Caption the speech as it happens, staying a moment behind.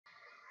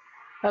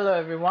Hello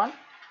everyone,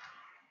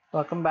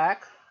 welcome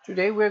back.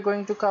 Today we're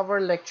going to cover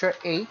lecture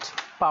 8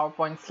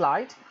 PowerPoint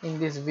slide in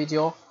this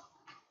video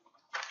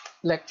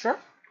lecture.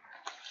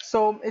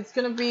 So it's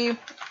going to be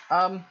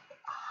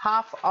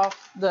half of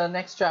the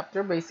next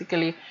chapter.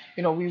 Basically,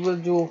 we will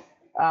do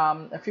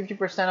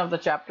 50% of the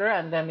chapter,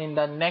 and then in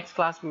the next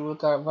class we will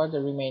cover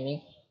the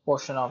remaining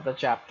portion of the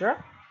chapter.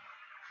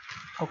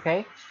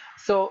 Okay,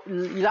 so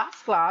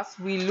last class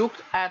we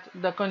looked at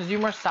the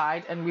consumer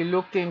side, and we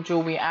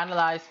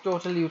analyzed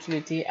total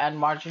utility and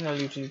marginal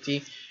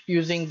utility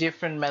using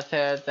different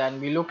methods,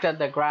 and we looked at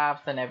the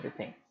graphs and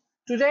everything.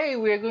 Today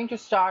we are going to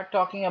start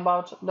talking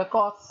about the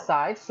cost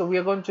side. So we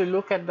are going to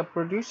look at the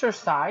producer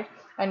side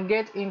and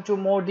get into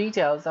more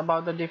details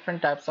about the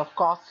different types of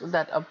costs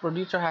that a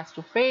producer has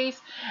to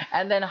face,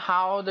 and then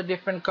how the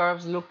different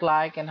curves look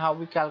like and how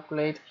we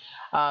calculate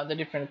the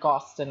different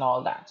costs and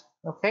all that.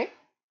 Okay.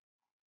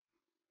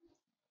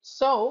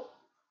 So,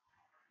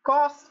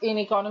 cost in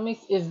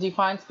economics is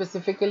defined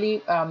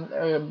specifically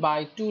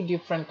by two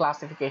different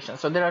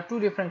classifications. So, there are two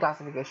different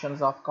classifications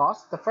of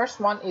cost. The first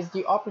one is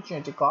the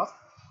opportunity cost.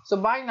 So,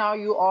 by now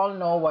you all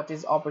know what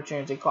is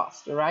opportunity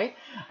cost, right?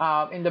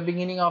 In the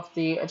beginning of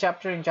the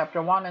chapter, in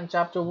chapter 1 and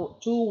chapter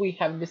 2, we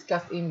have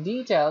discussed in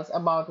details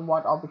about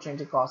what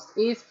opportunity cost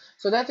is.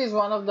 So, that is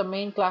one of the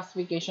main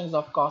classifications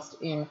of cost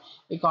in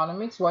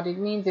economics. What it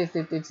means is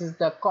that it is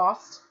the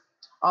cost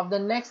of the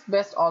next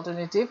best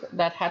alternative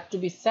that had to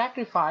be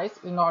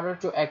sacrificed in order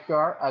to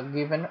acquire a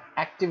given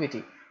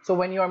activity. So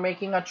when you are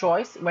making a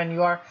choice, when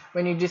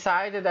you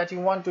decide that you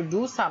want to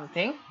do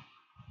something,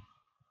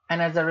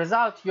 and as a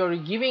result you're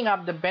giving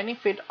up the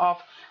benefit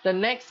of the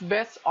next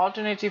best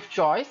alternative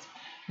choice,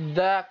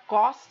 the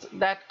cost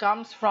that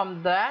comes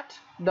from that,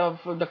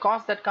 the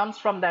cost that comes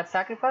from that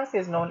sacrifice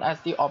is known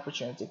as the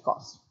opportunity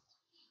cost.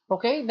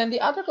 Okay, then the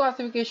other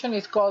classification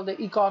is called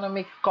the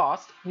economic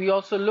cost. We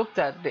also looked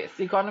at this.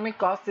 Economic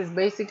cost is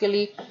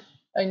basically,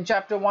 in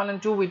chapter 1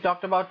 and 2 we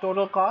talked about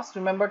total cost.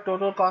 Remember,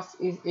 total cost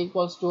is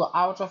equals to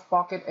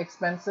out-of-pocket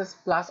expenses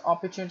plus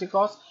opportunity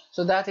cost.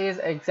 So that is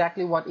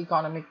exactly what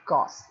economic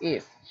cost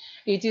is.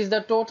 It is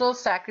the total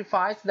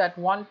sacrifice that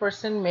one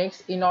person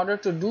makes in order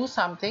to do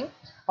something,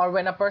 or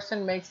when a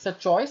person makes a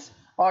choice,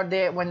 or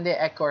when they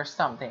acquire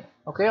something,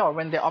 okay, or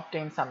when they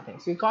obtain something.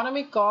 So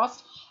economic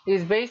cost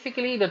is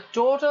basically the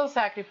total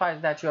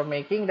sacrifice that you're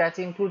making. That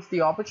includes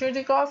the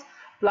opportunity cost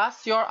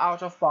plus your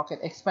out-of-pocket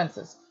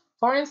expenses.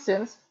 For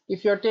instance,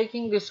 if you're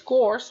taking this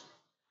course,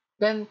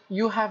 then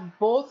you have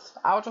both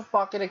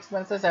out-of-pocket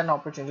expenses and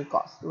opportunity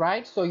cost,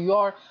 right? So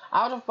your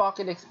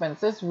out-of-pocket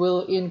expenses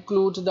will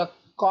include the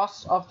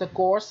cost of the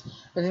course.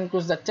 That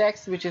includes the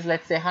text, which is,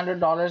 let's say,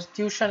 $100,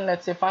 tuition,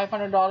 let's say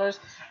 $500,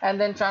 and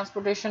then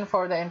transportation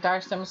for the entire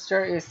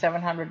semester is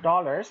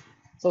 $700.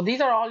 So these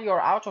are all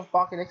your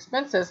out-of-pocket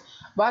expenses,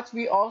 but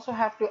we also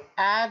have to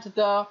add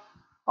the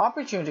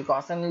opportunity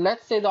cost. And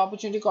let's say the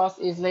opportunity cost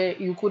is,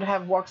 you could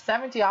have worked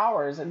 70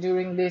 hours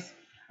during this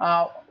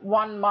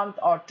 1 month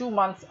or 2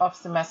 months of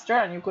semester,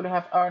 and you could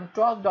have earned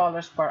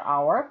 $12 per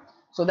hour.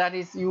 So that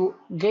is, you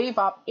gave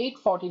up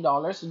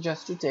 $840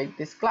 just to take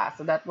this class.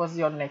 So that was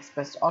your next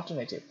best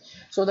alternative.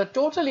 So the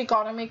total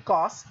economic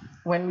cost,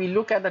 when we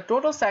look at the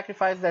total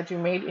sacrifice that you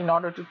made in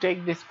order to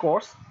take this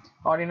course,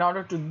 or in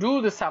order to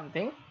do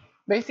something,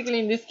 basically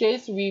in this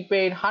case we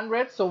paid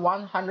 100, so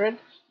 100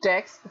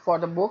 text for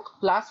the book,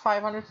 plus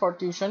 500 for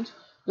tuitions,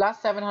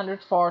 plus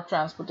 700 for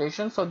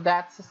transportation. So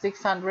that's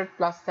 600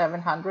 plus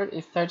 700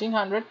 is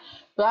 1300,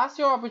 plus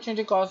your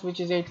opportunity cost, which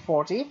is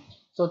 840.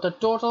 So the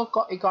total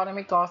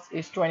economic cost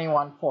is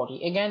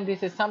 2140. Again,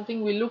 this is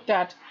something we looked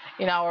at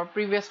in our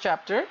previous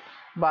chapter,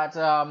 but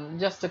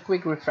just a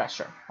quick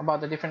refresher about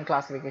the different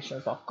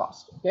classifications of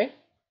cost. Okay,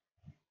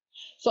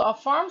 so a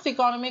firm's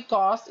economic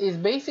cost is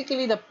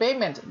basically the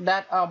payment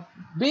that a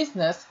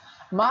business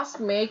must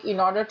make in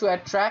order to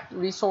attract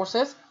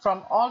resources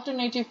from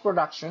alternative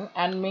production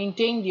and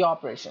maintain the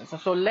operation.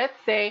 So let's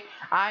say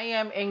I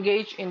am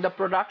engaged in the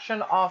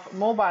production of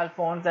mobile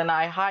phones, and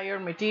I hire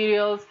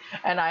materials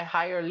and I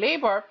hire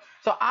labor.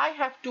 So I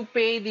have to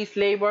pay this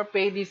labor,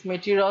 pay this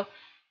material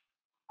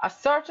a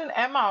certain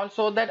amount,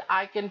 so that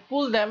I can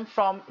pull them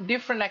from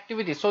different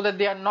activities, so that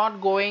they are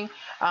not going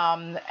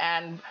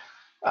and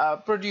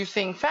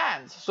producing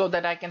fans, so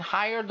that I can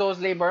hire those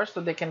laborers so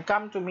they can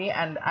come to me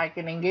and I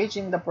can engage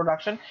in the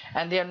production,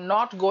 and they are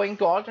not going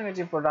to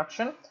alternative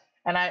production,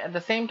 and at the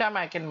same time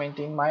I can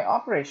maintain my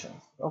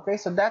operations. Okay,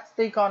 so that's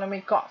the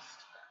economic cost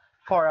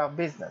for a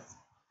business.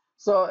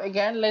 So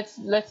again,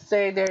 let's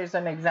say there is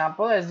an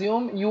example.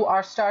 Assume you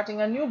are starting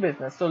a new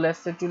business. So let's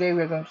say today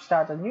we are going to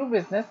start a new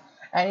business,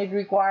 and it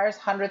requires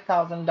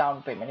 100,000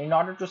 down payment. In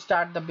order to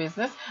start the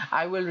business,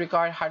 I will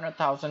require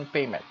 100,000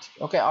 payment,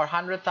 okay, or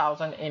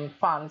 100,000 in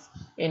funds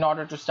in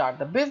order to start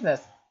the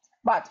business.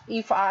 But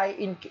if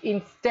I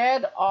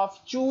instead of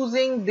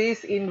choosing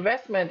this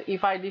investment,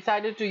 if I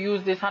decided to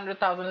use this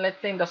 100,000,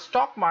 let's say in the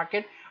stock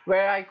market,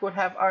 where I could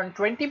have earned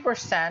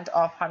 20%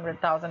 of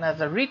 100,000 as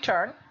a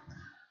return,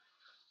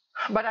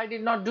 But I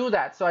did not do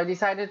that, so I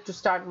decided to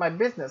start my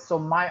business. So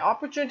my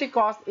opportunity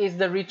cost is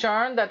the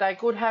return that I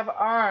could have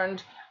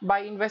earned by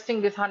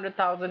investing this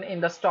 100,000 in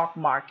the stock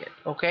market.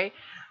 Okay,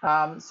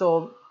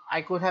 so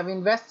I could have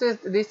invested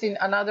this in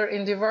another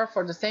endeavor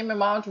for the same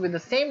amount with the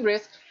same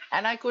risk,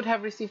 and I could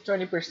have received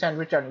 20%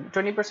 return.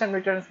 20%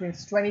 returns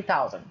means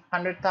 20,000.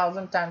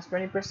 100,000 times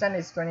 20%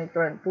 is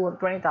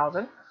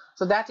 20,000.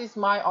 So that is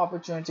my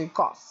opportunity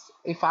cost.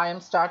 If I am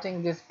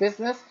starting this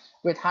business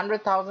with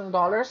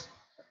 $100,000,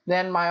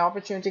 then my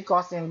opportunity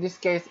cost in this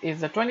case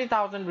is the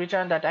 20,000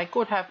 return that I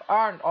could have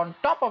earned on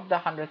top of the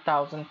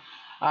 100,000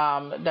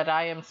 that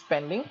I am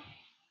spending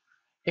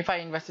if I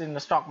invested in the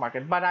stock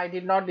market. But I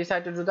did not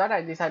decide to do that.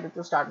 I decided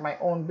to start my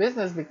own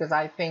business because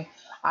I think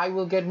I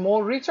will get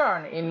more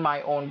return in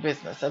my own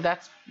business. So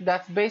that's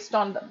based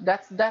on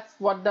that's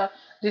what the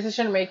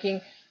decision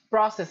making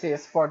process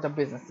is for the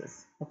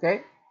businesses.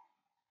 Okay,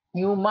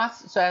 you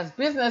must, so as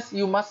business,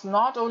 you must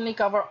not only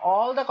cover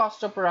all the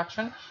cost of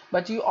production,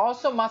 but you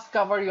also must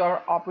cover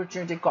your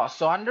opportunity cost.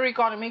 So under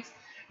economics,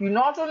 you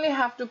not only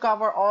have to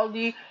cover all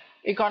the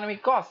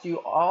economic costs, you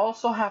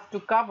also have to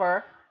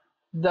cover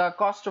the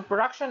cost of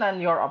production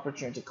and your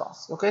opportunity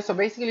cost. Okay, so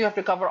basically you have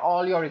to cover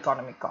all your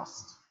economic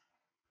costs.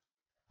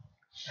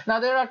 Now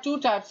there are two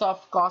types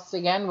of costs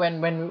again.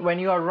 When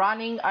you are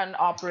running an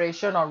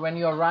operation or when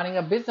you are running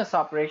a business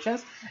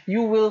operations,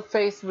 you will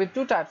face with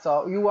two types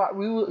of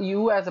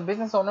you as a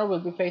business owner will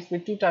be faced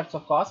with two types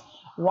of costs.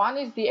 One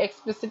is the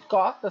explicit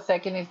cost, the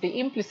second is the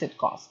implicit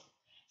cost.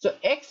 So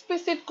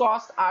explicit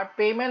costs are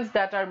payments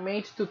that are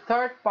made to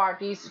third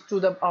parties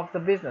of the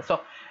business. So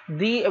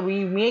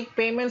we make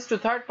payments to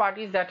third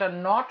parties that are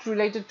not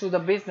related to the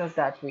business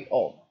that we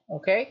own.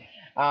 Okay,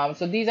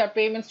 so these are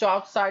payments to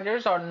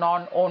outsiders or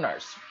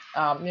non-owners.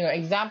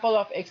 Example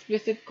of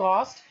explicit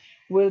cost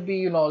will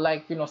be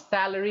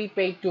salary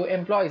paid to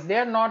employees. They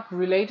are not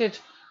related.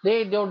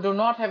 They do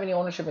not have any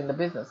ownership in the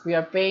business. We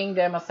are paying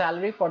them a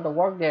salary for the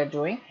work they are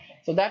doing.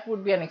 So that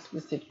would be an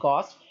explicit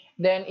cost.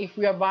 Then if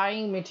we are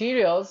buying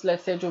materials,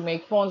 let's say to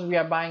make phones, we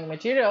are buying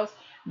materials,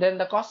 then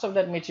the cost of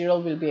that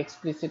material will be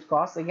explicit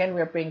cost. Again,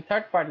 we are paying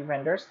third-party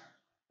vendors.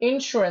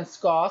 Insurance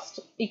cost,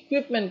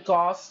 equipment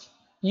cost,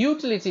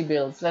 utility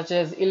bills such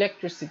as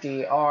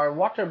electricity or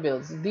water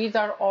bills, these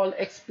are all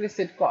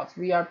explicit costs.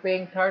 We are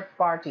paying third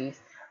parties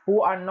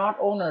who are not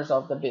owners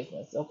of the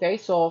business. Okay,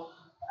 so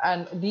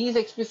and these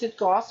explicit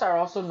costs are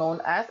also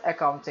known as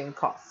accounting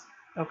costs.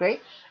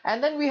 Okay,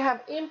 and then we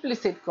have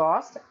implicit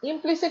costs.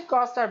 Implicit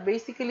costs are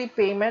basically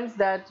payments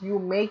that you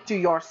make to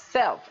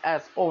yourself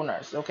as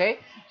owners. Okay,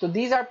 so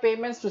these are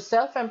payments to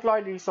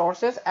self-employed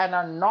resources and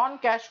are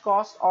non-cash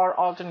costs or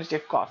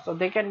alternative costs. So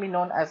they can be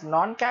known as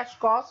non-cash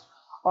costs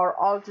or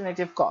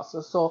alternative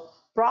costs. So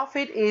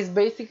profit is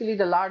basically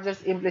the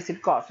largest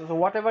implicit cost. So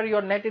whatever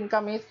your net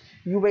income is,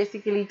 you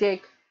basically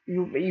take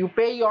you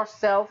pay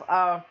yourself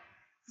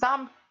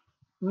some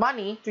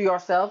money to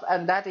yourself,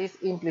 and that is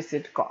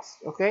implicit cost.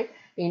 Okay,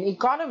 in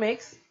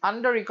economics,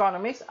 under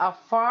economics, a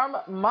firm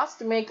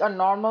must make a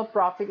normal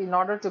profit in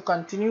order to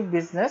continue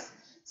business,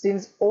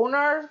 since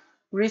owner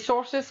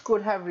resources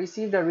could have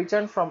received a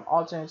return from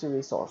alternative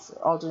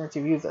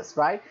uses,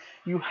 right?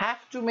 You have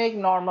to make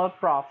normal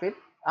profit,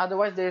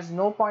 otherwise there is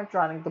no point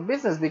running the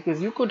business,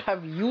 because you could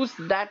have used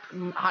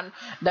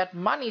that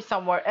money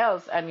somewhere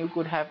else and you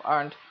could have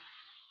earned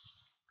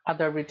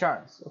other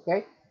returns.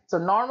 Okay, so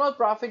normal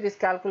profit is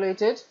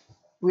calculated.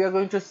 We are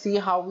going to see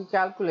how we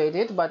calculate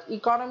it, but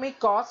economic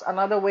cost,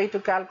 another way to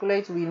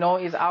calculate, we know,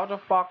 is out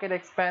of pocket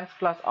expense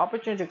plus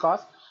opportunity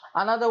cost.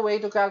 Another way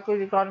to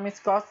calculate economics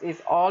cost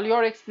is all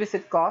your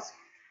explicit costs,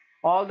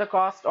 all the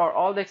cost or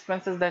all the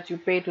expenses that you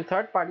pay to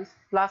third parties,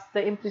 plus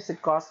the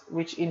implicit cost,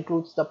 which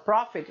includes the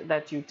profit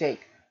that you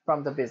take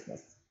from the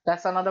business.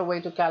 That's another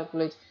way to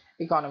calculate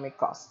economic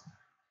cost.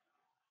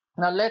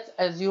 Now let's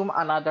assume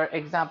another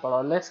example,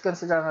 or let's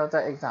consider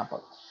another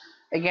example.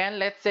 Again,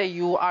 let's say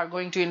you are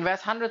going to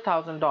invest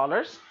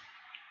 $100,000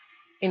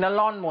 in a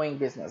lawn mowing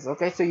business.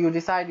 Okay, so you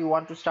decide you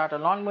want to start a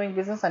lawn mowing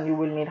business and you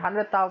will need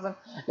 100,000,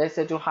 let's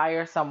say, to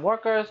hire some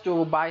workers,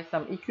 to buy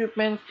some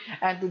equipment,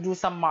 and to do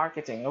some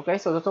marketing. Okay,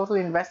 so the total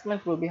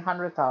investment will be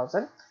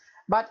 100,000.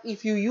 But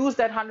if you use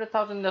that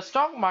 100,000 in the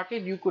stock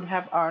market, you could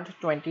have earned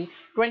 20%.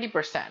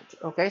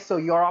 Okay, so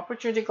your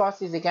opportunity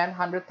cost is again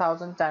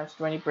 100,000 times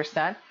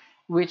 20%,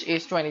 which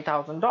is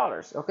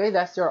 $20,000. Okay,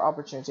 that's your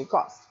opportunity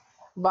cost.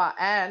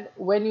 And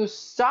when you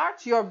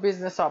start your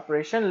business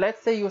operation,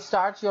 let's say you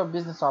start your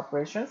business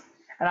operations,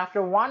 and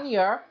after 1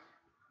 year,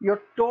 your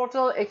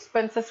total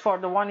expenses for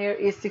the 1 year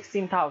is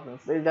 16,000.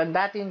 So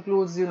that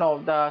includes,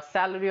 the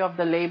salary of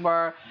the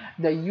labor,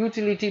 the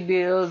utility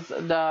bills,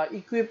 the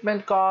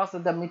equipment cost,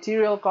 the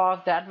material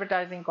cost, the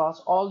advertising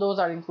cost. All those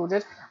are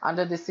included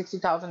under the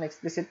 60,000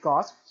 explicit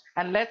cost.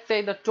 And let's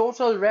say the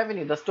total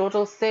revenue, the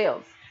total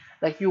sales,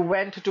 like you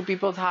went to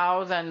people's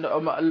house and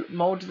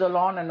mowed the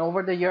lawn, and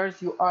over the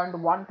years you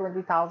earned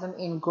 120,000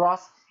 in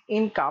gross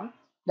income.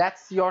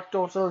 That's your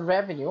total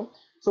revenue.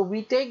 So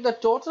we take the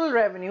total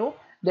revenue,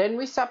 then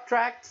we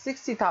subtract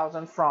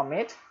 60,000 from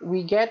it.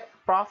 We get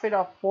profit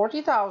of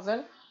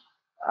 40,000,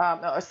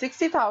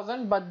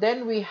 60,000, but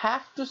then we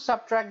have to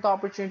subtract the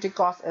opportunity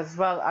cost as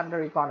well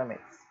under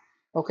economics.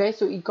 Okay,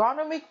 so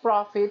economic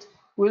profit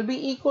will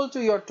be equal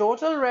to your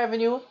total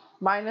revenue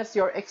minus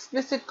your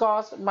explicit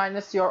cost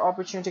minus your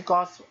opportunity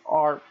cost,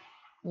 or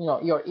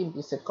your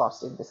implicit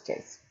cost in this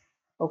case.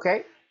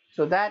 Okay,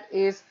 so that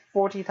is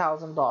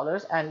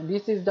 $40,000, and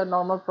this is the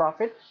normal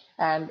profit,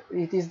 and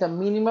it is the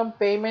minimum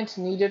payment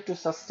needed to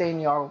sustain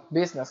your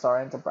business or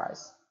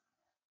enterprise.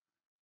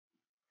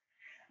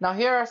 Now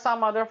here are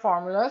some other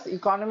formulas.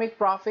 Economic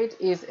profit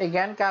is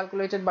again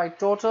calculated by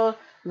total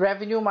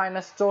revenue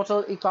minus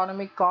total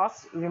economic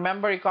cost.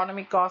 Remember,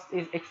 economic cost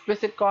is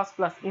explicit cost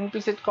plus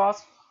implicit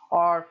cost,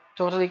 or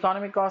total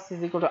economic cost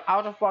is equal to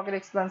out-of-pocket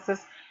expenses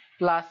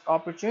plus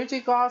opportunity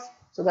cost.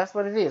 So that's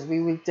what it is.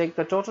 We will take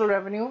the total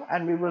revenue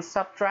and we will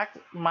subtract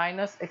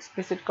minus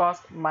explicit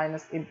cost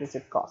minus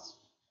implicit cost.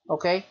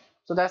 Okay,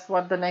 so that's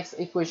what the next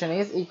equation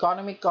is.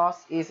 Economic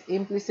cost is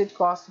implicit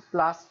cost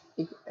plus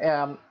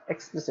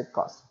explicit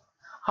cost.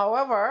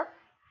 However,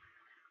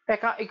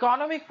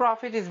 economic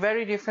profit is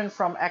very different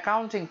from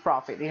accounting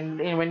profit.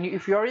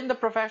 If you're in the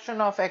profession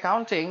of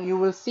accounting, you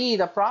will see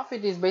the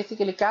profit is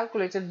basically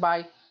calculated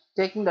by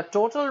taking the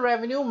total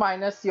revenue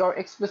minus your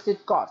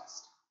explicit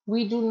costs.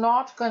 We do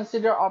not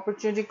consider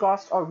opportunity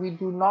cost, or we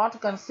do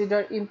not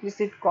consider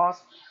implicit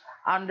cost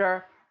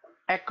under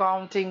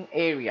accounting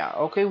area.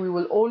 Okay, we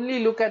will only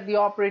look at the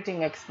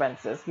operating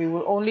expenses. We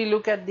will only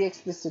look at the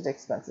explicit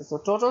expenses. So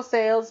total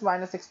sales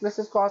minus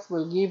explicit cost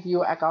will give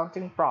you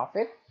accounting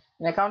profit.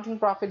 And accounting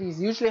profit is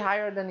usually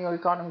higher than your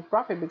economic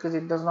profit because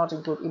it does not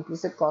include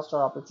implicit cost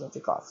or opportunity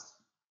cost.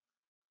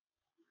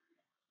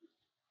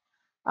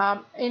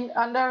 Even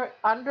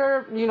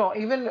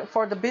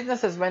for the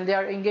businesses, when they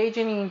are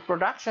engaging in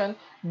production,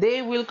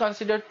 they will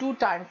consider two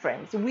time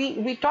frames.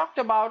 We talked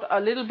about a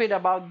little bit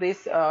about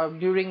this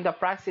during the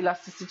price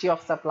elasticity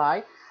of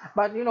supply,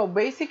 but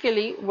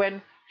basically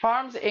when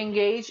firms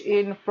engage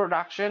in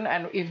production,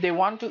 and if they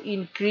want to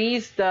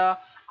increase the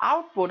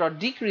output or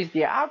decrease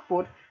their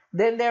output,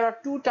 then there are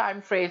two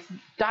time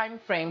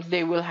frames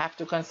they will have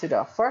to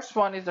consider. First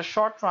one is the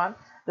short run.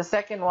 The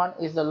second one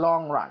is the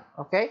long run.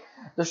 Okay,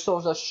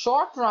 so the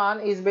short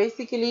run is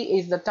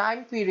basically the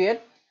time period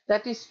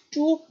that is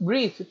too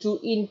brief to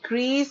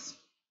increase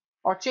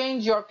or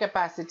change your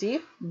capacity,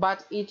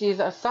 but it is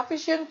a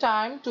sufficient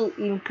time to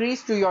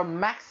increase to your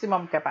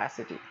maximum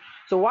capacity.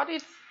 So what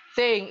it's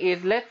saying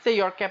is, let's say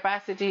your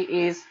capacity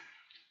is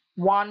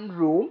one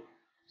room.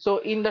 So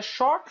in the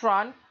short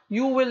run,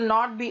 you will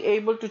not be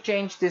able to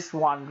change this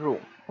one room.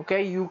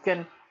 Okay, you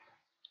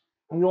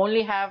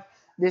only have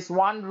this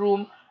one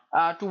room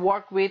to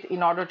work with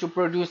in order to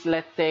produce,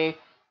 let's say,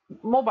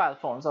 mobile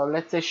phones, or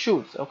let's say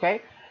shoes.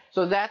 Okay,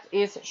 so that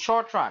is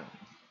short run,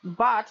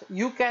 but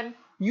you can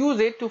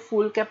use it to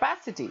full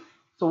capacity.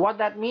 So what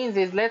that means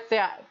is, let's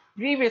say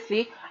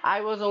previously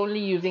I was only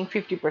using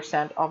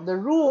 50% of the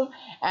room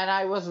and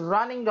I was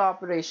running the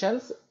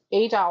operations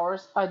 8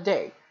 hours a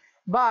day,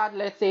 but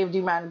let's say if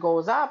demand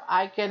goes up,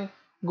 I can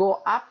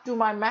go up to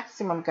my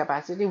maximum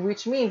capacity,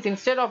 which means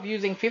instead of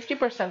using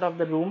 50% of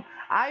the room,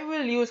 I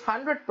will use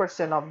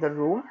 100% of the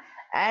room,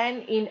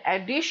 and in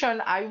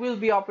addition I will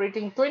be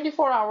operating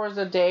 24 hours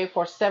a day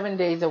for 7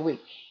 days a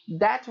week.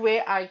 That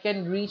way I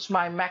can reach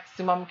my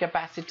maximum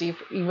capacity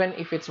even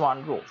if it's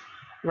one room,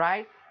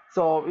 right?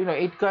 So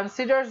it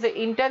considers the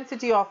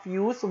intensity of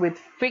use with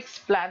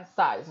fixed plant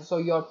size. So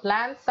your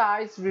plant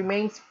size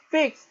remains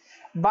fixed,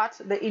 but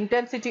the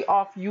intensity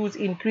of use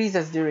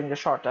increases during the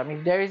short term.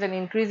 If there is an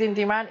increase in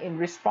demand, in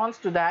response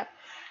to that,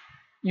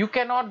 you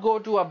cannot go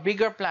to a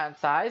bigger plant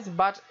size,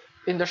 but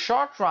in the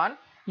short run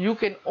you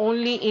can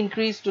only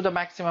increase to the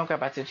maximum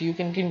capacity. You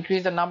can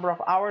increase the number of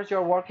hours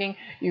you're working,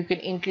 you can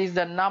increase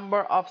the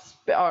number of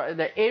or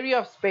the area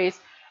of space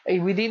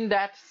within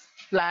that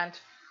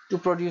plant to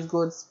produce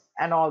goods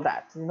and all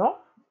that,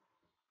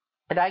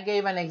 And I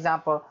gave an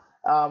example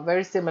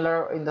very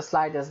similar in the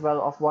slide as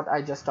well of what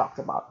I just talked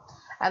about.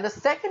 And the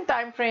second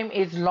time frame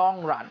is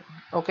long run.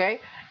 Okay,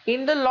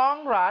 in the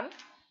long run,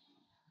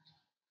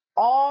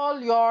 all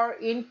your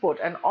input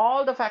and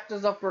all the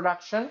factors of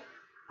production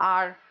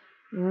are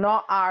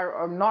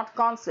not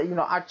constant,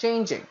 are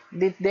changing.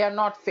 They are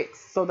not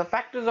fixed. So the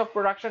factors of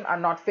production are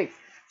not fixed.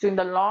 So in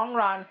the long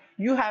run,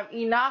 you have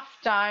enough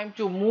time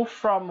to move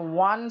from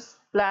one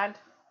plant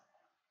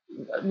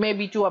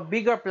maybe to a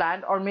bigger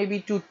plant, or maybe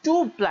to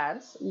two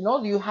plants.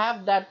 You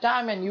have that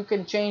time and you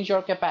can change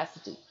your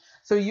capacity.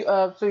 So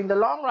in the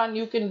long run,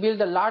 you can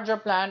build a larger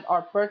plant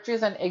or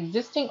purchase an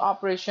existing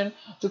operation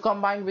to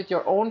combine with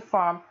your own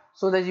farm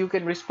so that you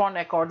can respond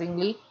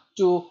accordingly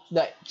to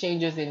the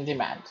changes in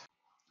demand.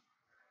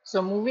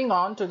 So moving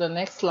on to the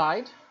next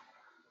slide.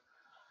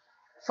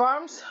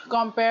 Firms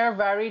compare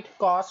varied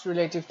costs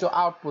relative to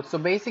output. So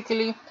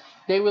basically,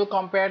 they will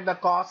compare the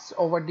costs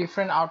over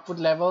different output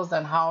levels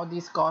and how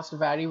these costs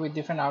vary with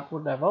different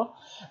output level.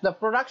 The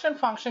production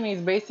function is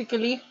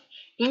basically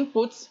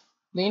inputs,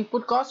 the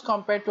input cost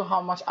compared to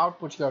how much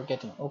output you are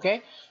getting.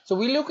 Okay, so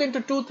we look into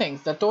two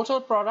things: the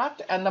total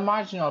product and the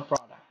marginal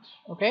product.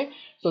 Okay,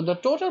 so the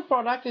total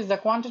product is the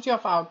quantity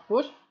of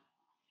output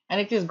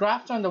and it is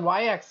graphed on the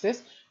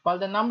y-axis while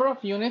the number of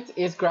units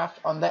is graphed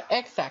on the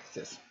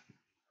x-axis.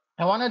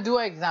 I want to do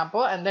an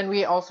example, and then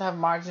we also have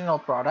marginal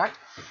product,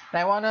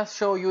 and I want to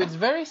show you it's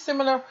very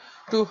similar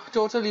to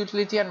total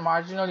utility and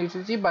marginal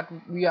utility, but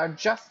we are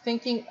just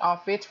thinking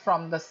of it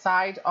from the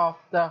side of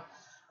the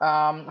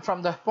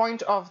from the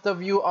point of the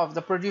view of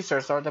the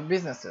producers or the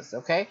businesses.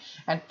 Okay,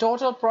 and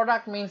total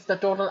product means the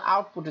total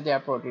output they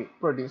are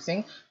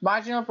producing.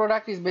 Marginal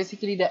product is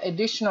basically the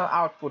additional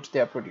output they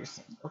are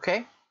producing.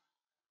 Okay,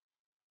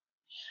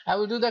 I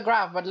will do the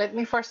graph, but let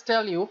me first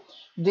tell you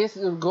this,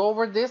 go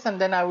over this, and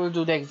then I will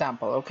do the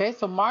example. Okay,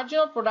 so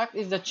marginal product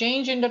is the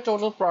change in the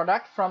total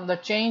product from the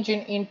change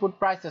in input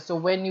prices. So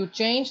when you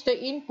change the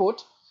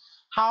input,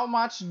 how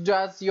much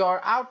does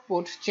your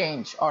output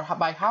change, or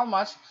by how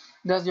much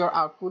does your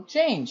output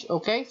change?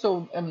 Okay,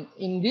 so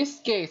in this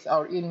case,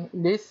 or in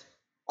this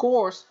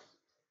course,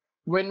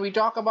 when we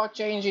talk about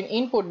change in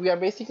input, we are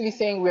basically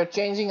saying we are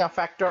changing a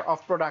factor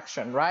of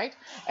production, right?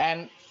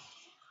 And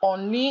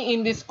only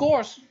in this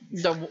course,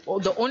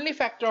 the only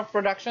factor of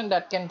production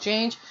that can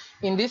change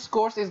in this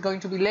course is going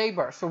to be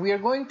labor. So we are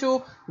going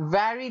to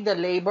vary the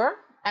labor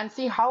and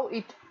see how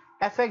it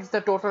affects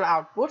the total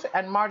output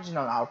and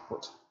marginal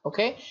output.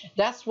 Okay,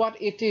 that's what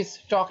it is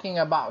talking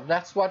about.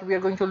 That's what we are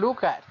going to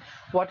look at.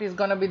 What is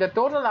going to be the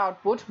total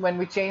output when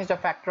we change the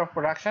factor of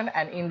production,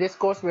 and in this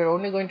course we're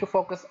only going to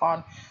focus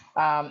on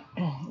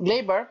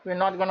labor. We're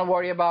not going to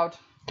worry about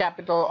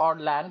capital or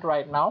land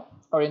right now,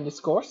 or in this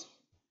course.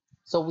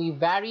 So we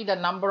vary the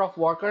number of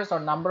workers or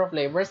number of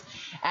laborers,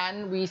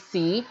 and we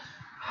see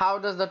how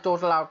does the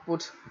total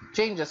output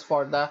changes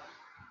for the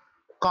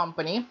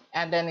company,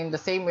 and then in the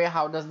same way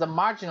how does the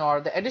marginal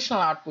or the additional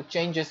output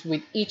changes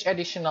with each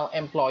additional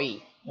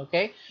employee.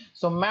 Okay,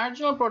 so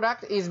marginal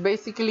product is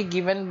basically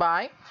given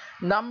by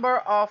number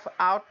of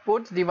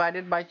output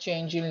divided by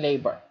change in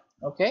labor.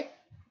 Okay,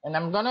 and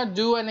I'm gonna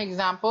do an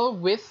example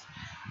with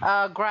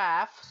a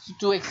graph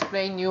to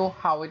explain you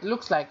how it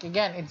looks like.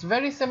 Again, it's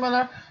very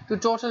similar to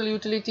total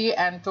utility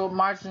and to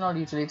marginal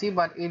utility,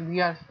 but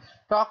we are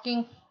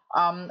talking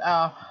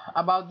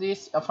about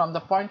this from the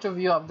point of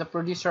view of the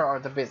producer or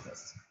the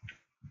business.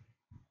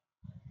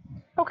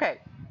 Okay,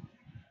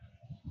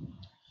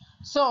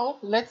 so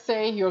let's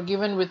say you're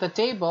given with a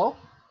table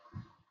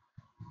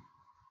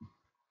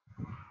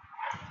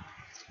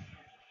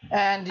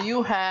and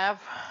you have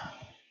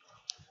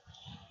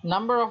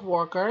number of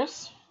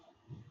workers,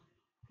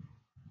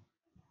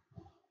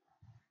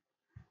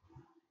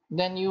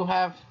 then you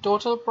have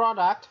total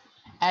product,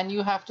 and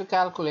you have to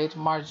calculate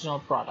marginal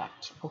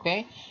product.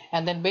 Okay,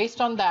 and then based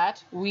on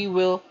that we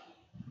will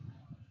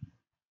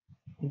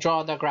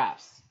draw the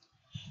graphs.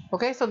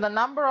 Okay, so the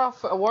number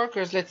of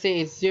workers, let's say,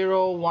 is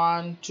 0,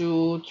 1,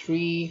 2,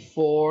 3,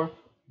 4,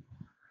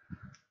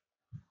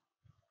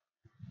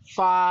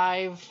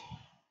 5,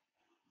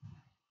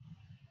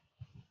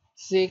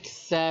 6,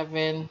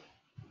 7,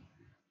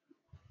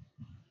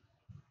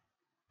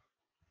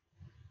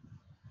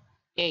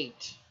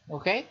 8.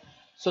 Okay,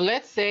 so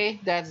let's say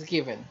that's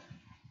given.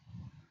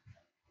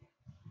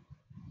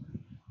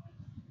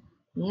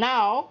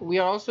 Now we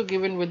are also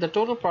given with the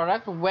total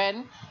product.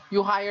 When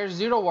you hire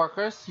 0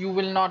 workers, you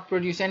will not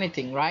produce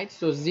anything, right?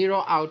 So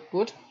 0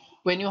 output.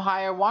 When you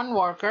hire 1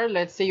 worker,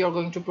 let's say you're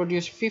going to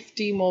produce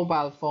 50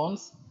 mobile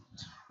phones.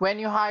 When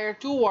you hire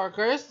 2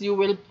 workers, you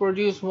will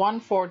produce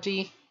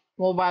 140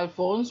 mobile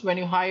phones. When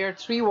you hire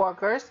 3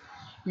 workers,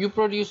 you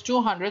produce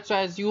 200. So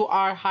as you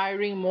are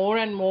hiring more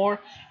and more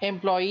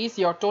employees,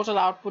 your total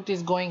output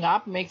is going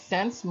up. Makes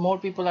sense, more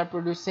people are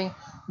producing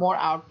more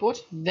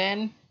output.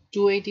 Then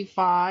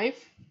 285,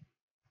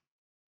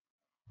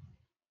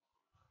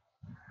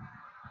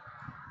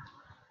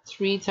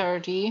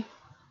 330,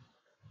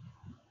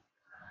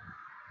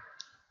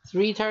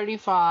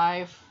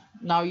 335.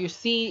 Now you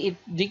see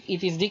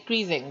it is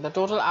decreasing. The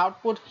total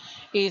output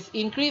is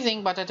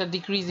increasing but at a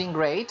decreasing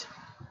rate.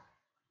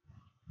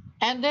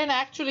 And then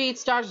actually it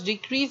starts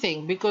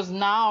decreasing because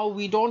now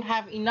we don't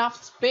have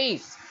enough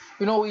space.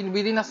 You know,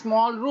 within a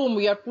small room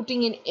we are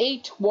putting in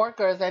 8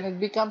 workers and it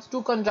becomes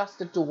too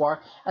congested to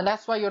work, and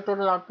that's why your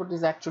total output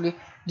is actually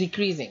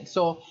decreasing.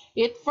 So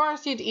at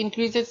first it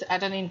increases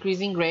at an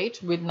increasing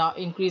rate with now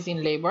increase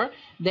in labor,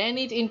 then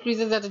it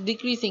increases at a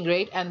decreasing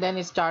rate, and then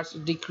it starts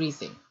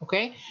decreasing.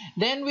 Okay,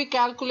 then we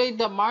calculate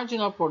the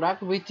marginal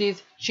product, which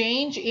is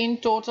change in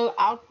total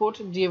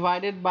output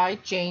divided by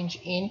change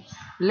in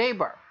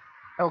labor.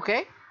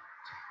 Okay,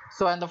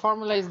 so and the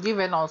formula is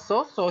given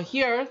also. So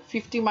here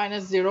 50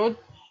 minus 0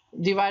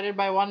 divided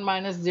by 1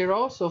 minus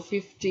 0, so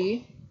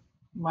 50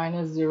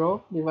 minus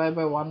 0 divided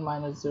by 1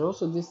 minus 0,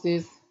 so this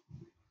is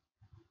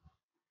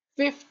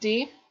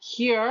 50.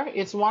 Here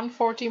it's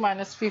 140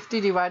 minus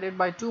 50 divided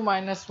by 2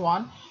 minus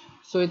 1,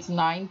 so it's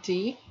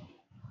 90.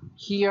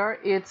 Here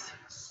it's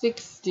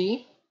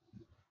 60.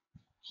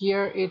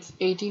 Here it's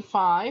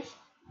 85.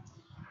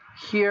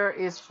 Here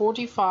is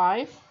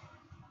 45.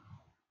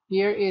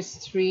 Here is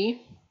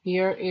 3.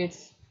 Here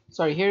it's,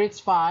 sorry, here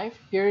it's 5.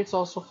 Here it's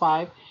also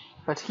 5,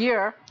 but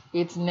here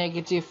it's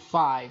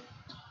 -5.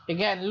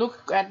 Again,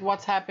 look at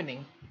what's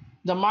happening.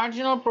 the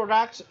marginal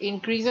product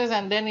increases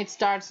and then it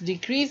starts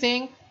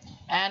decreasing,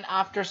 and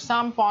after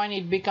some point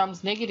it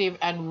becomes negative,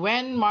 and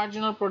when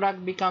marginal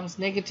product becomes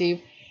negative,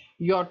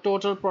 your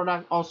total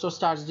product also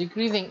starts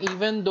decreasing,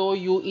 even though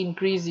you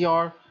increase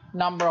your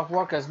number of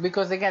workers.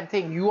 Because again,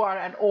 think, you are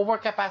an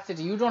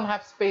overcapacity, you don't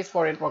have space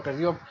for 8 workers,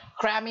 you're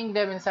cramming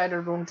them inside a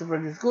room to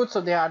produce goods,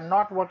 so they are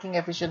not working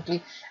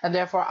efficiently and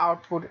therefore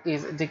output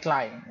is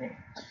declining.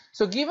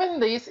 So given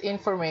this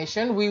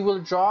information, we will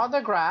draw the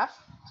graph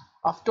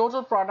of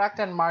total product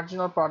and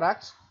marginal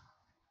product.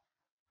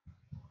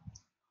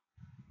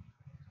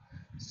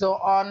 So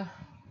on,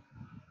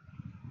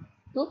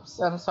 oops,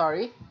 I'm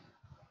sorry,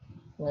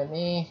 let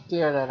me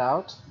clear that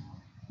out.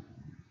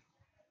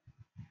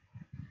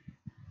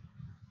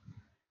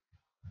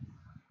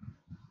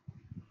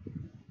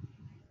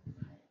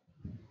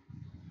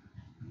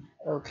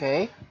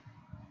 Okay,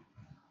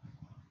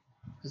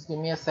 just give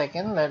me a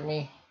second, let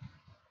me.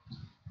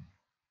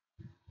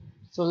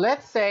 So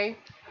let's say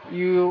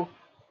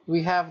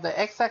we have the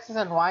x-axis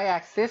and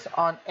y-axis.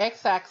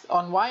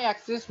 On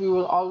y-axis we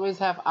will always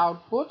have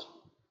output,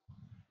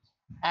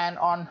 and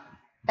on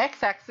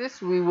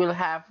x-axis we will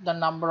have the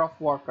number of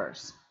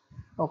workers,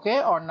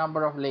 okay, or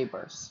number of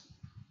laborers.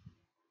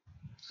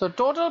 So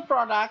total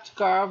product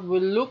curve will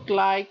look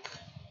like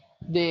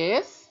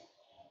this,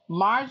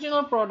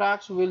 marginal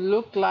product will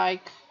look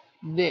like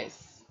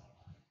this.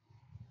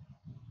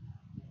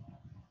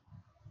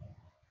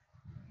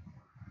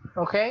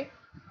 Okay,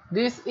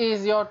 this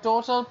is your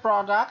total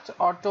product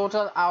or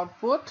total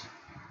output.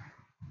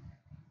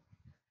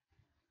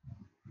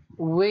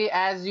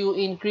 As you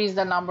increase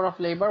the number of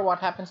labor, what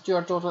happens to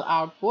your total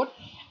output?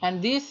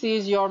 And this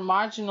is your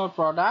marginal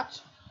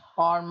product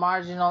or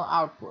marginal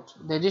output,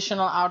 the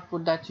additional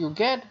output that you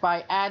get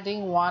by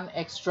adding one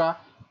extra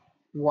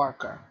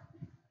worker.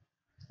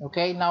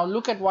 Okay, now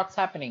look at what's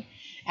happening.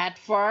 At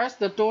first,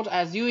 the total,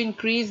 as you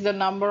increase the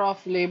number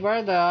of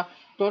labor, the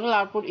total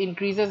output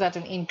increases at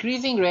an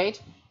increasing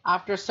rate.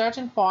 After a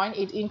certain point,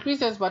 it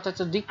increases but at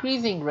a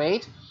decreasing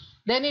rate.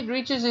 Then it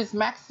reaches its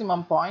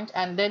maximum point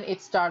and then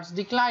it starts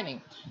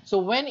declining. So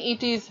when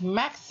it is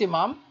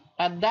maximum,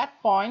 at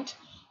that point,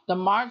 the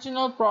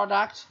marginal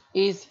product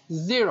is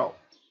 0.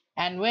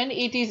 And when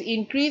it is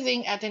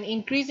increasing at an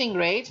increasing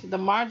rate, the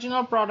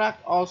marginal product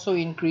also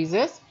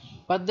increases.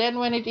 But then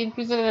when it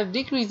increases at a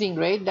decreasing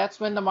rate, that's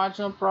when the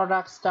marginal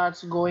product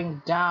starts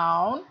going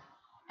down.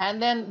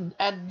 And then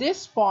at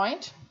this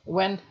point,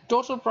 when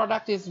total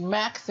product is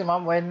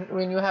maximum,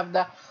 when you have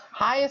the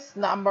highest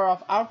number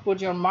of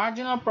output, your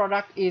marginal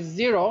product is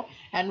 0.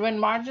 And when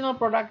marginal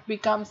product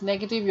becomes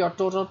negative, your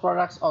total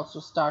product also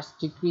starts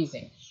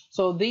decreasing.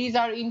 So these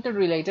are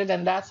interrelated,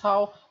 and that's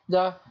how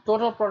the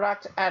total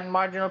product and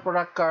marginal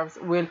product curves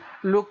will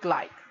look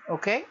like.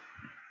 Okay,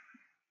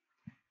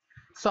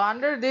 so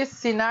under this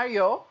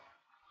scenario,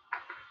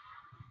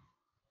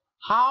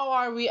 how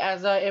are we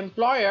as an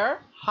employer,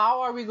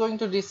 how are we going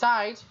to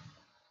decide,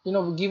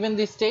 given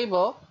this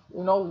table,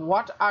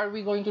 what are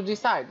we going to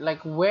decide?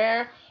 Like,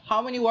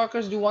 how many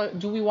workers do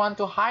we want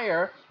to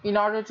hire in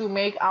order to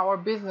make our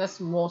business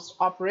most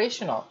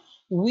operational?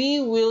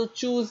 We will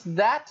choose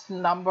that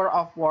number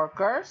of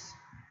workers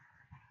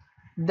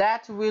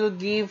that will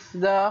give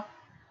the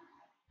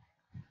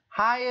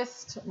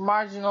highest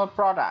marginal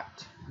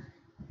product.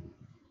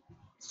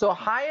 So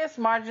highest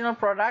marginal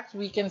product,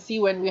 we can see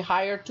when we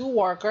hire 2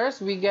 workers,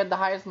 we get the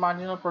highest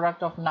marginal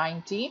product of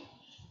 90.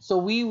 So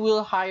we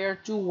will hire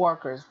 2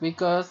 workers,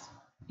 because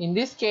in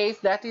this case,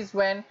 that is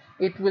when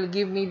it will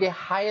give me the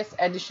highest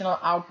additional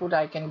output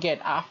I can get.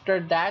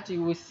 After that,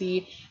 you will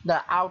see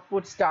the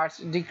output starts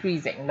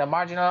decreasing. The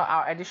marginal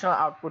additional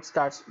output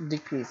starts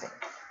decreasing.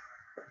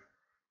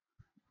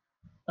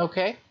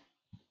 Okay.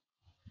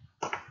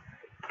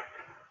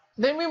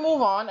 Then we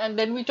move on, and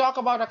then we talk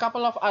about a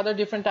couple of other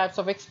different types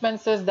of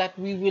expenses that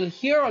we will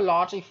hear a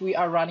lot if we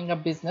are running a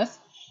business.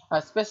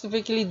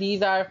 Specifically,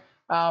 these are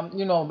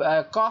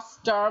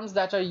cost terms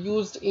that are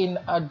used in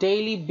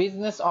daily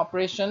business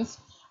operations.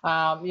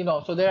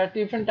 So there are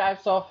different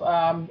types of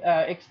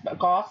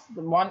costs.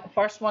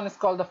 First one is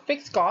called the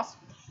fixed cost.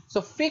 So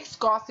fixed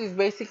cost is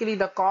basically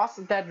the costs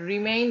that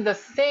remain the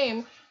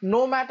same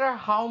no matter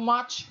how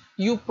much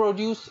you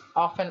produce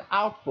of an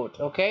output.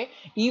 Okay,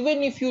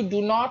 even if you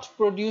do not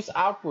produce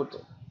output,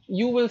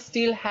 you will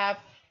still have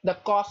the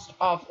cost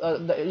of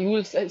you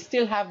will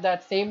still have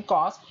that same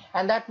cost,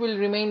 and that will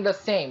remain the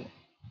same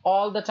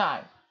all the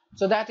time.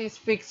 So that is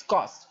fixed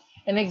cost.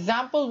 An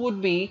example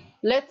would be,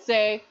 let's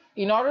say,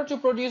 in order to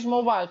produce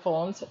mobile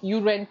phones,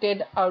 you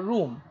rented a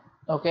room,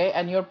 okay,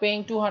 and you're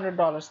paying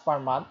 $200 per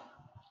month.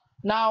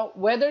 Now,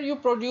 whether you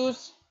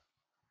produce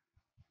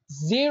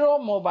 0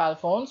 mobile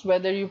phones,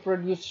 whether you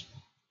produce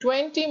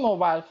 20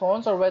 mobile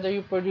phones, or whether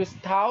you produce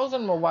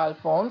 1,000 mobile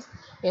phones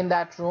in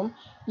that room,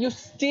 you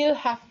still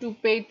have to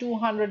pay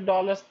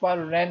 $200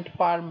 per rent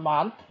per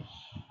month,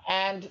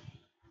 and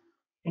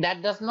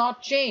that does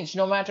not change.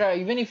 No matter,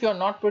 even if you're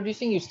not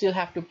producing, you still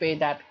have to pay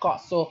that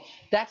cost. So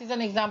that is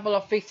an example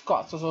of fixed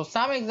cost. So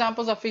some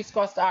examples of fixed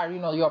costs are,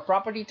 your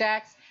property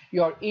tax,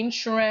 your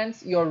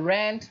insurance, your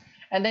rent,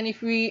 And then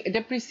if we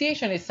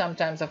depreciation is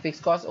sometimes a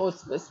fixed cost, or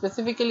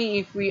specifically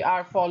if we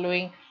are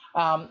following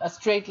a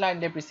straight line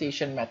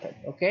depreciation method.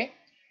 Okay.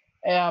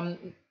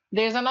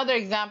 There's another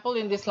example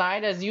in this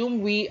slide.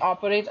 Assume we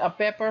operate a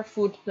pepper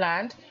food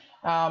plant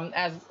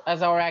as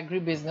our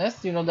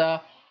agribusiness.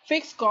 The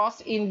fixed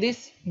cost in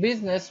this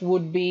business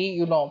would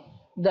be,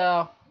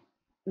 the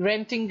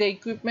renting the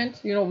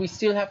equipment. We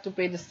still have to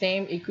pay the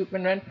same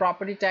equipment rent,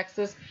 property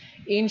taxes,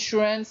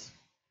 insurance,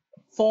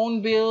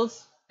 phone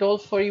bills,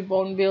 toll-free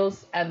phone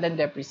bills, and then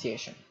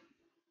depreciation.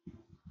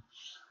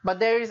 But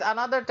there is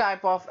another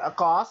type of a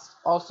cost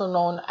also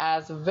known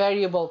as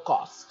variable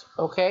cost.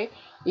 Okay,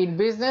 in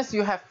business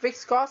you have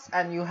fixed costs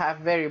and you have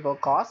variable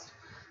cost.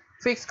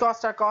 Fixed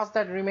costs are costs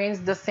that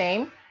remains the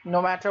same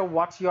no matter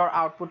what your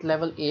output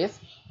level is,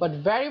 but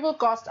variable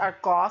costs are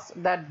costs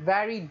that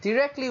vary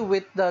directly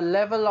with the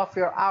level of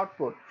your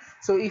output.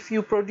 So if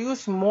you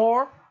produce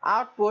more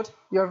output,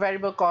 your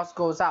variable cost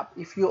goes up.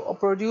 If you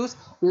produce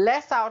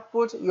less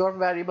output, your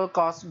variable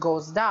cost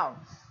goes down.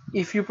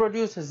 If you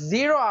produce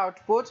zero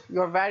output,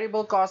 your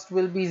variable cost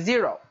will be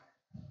zero.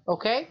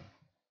 Okay.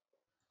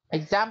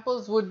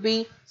 Examples would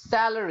be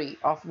salary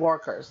of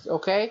workers.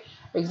 Okay.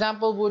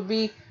 Example would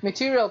be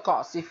material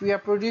costs. If we are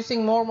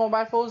producing more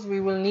mobile phones,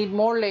 we will need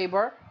more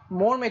labor,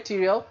 more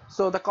material,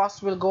 so the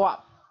cost will go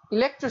up.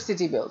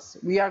 Electricity bills,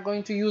 we are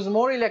going to use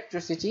more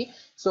electricity,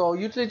 so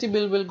utility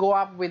bill will go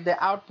up with the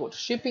output.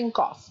 Shipping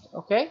cost.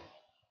 Okay.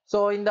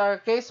 So in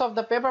the case of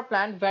the paper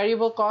plant,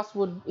 variable costs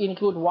would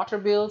include water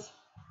bills,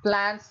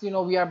 plants,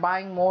 we are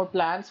buying more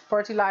plants,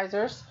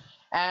 fertilizers,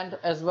 and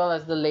as well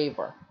as the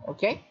labor.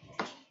 Okay.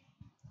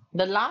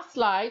 The last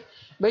slide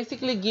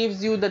basically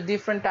gives you the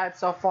different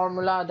types of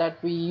formula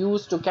that we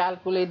use to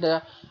calculate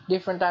the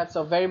different types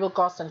of variable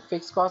costs and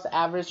fixed costs: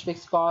 average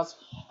fixed cost,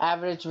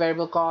 average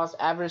variable cost,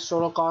 average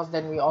total cost.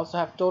 Then we also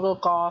have total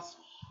cost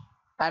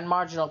and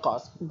marginal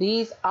cost.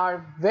 These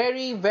are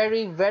very,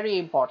 very, very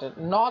important,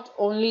 not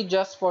only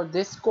just for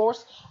this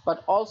course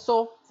but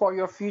also for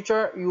your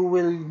future. You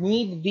will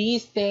need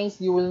these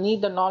things, you will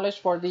need the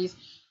knowledge for these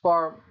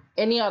for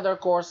any other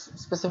course,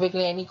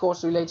 specifically any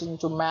course relating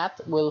to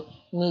math will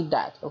need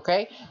that.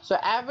 Okay, so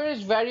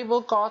average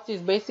variable cost is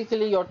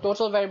basically your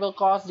total variable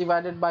cost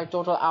divided by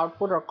total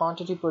output or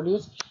quantity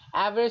produced.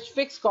 Average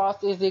fixed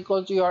cost is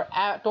equal to your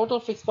total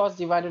fixed cost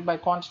divided by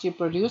quantity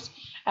produced.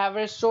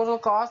 Average total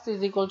cost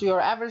is equal to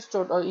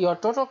your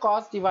total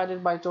cost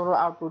divided by total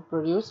output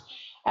produced.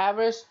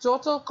 Average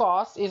total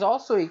cost is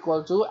also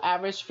equal to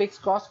average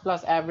fixed cost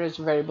plus average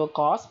variable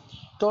cost.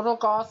 Total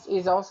cost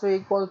is also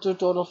equal to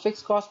total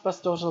fixed cost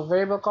plus total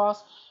variable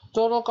cost.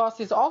 Total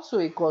cost is also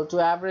equal to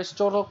average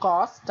total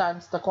cost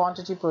times the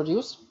quantity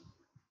produced.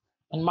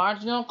 And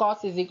marginal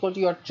cost is equal to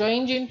your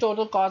change in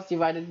total cost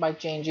divided by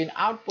change in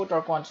output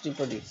or quantity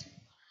produced.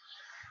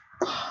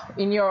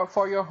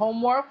 For your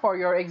homework, for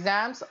your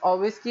exams,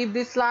 always keep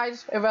these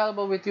slides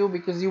available with you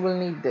because you will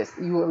need this.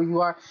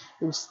 You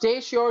stay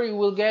sure you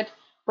will get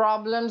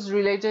problems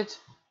related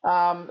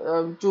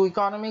to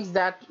economics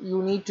that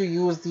you need to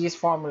use these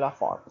formula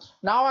for.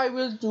 Now I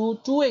will do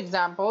two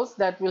examples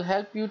that will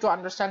help you to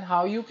understand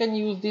how you can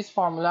use this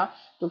formula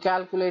to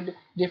calculate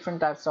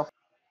different types of.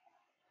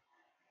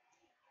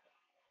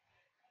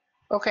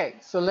 Okay,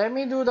 so let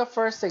me do the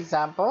first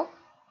example,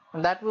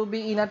 and that will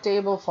be in a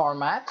table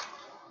format.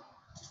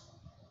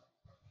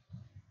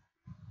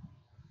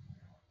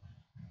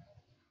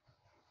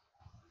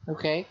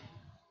 Okay.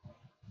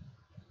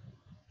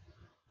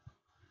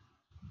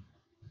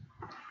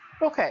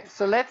 Okay,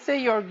 so let's say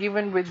you're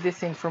given with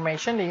this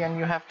information and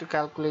you have to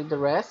calculate the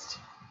rest.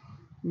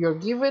 You're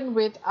given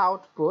with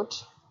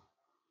output,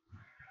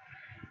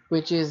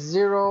 which is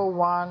 0,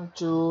 1,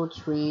 2,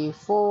 3,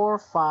 4,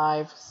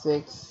 5,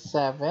 6,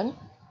 7.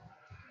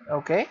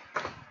 Okay.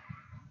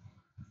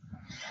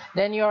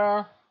 Then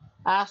you're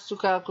asked to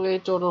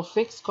calculate total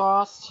fixed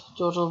cost,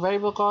 total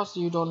variable cost,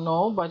 you don't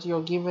know, but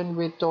you're given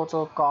with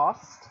total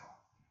cost.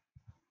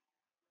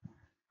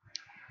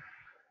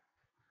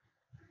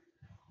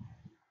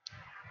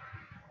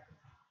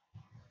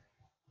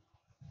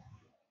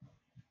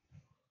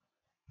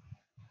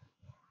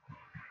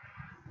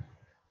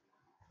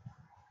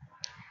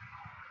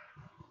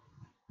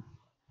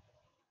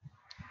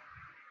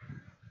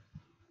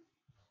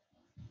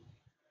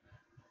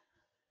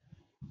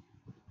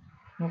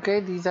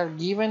 Okay, these are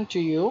given to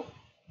you.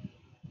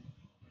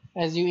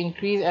 As you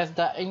increase, as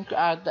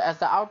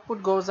the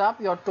output goes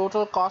up, your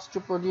total cost to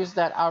produce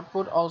that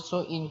output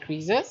also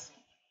increases,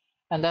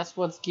 and that's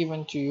what's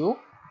given to you.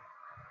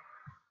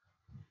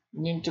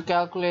 You need to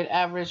calculate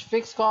average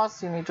fixed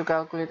costs, you need to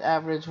calculate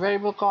average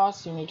variable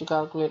costs, you need to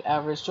calculate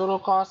average total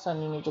costs,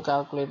 and you need to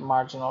calculate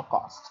marginal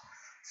cost.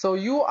 So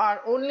you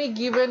are only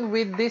given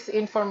with this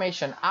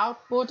information,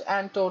 output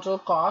and total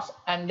cost,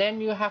 and then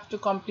you have to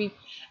complete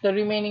the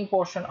remaining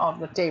portion of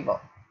the table.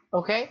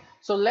 Okay,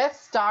 so let's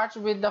start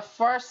with the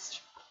first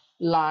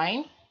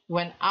line.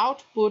 When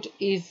output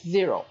is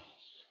 0,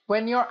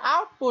 when your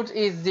output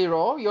is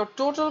 0, your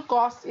total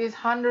cost is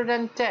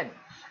 110.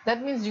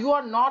 That means you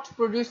are not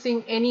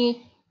producing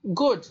any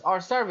goods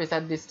or service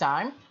at this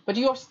time, but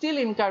you are still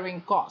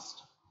incurring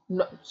cost.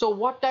 So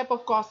what type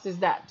of cost is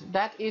that?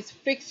 That is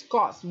fixed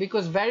cost,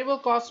 because variable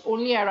cost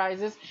only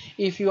arises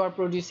if you are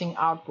producing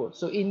output.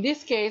 So in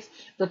this case,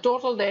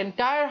 the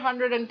entire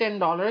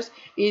 $110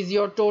 is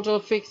your total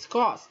fixed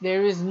cost.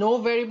 There is no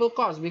variable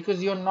cost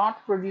because you're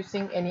not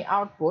producing any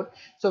output.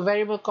 So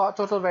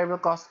total variable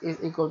cost is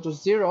equal to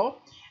 0.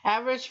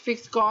 Average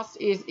fixed cost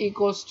is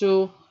equals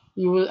to,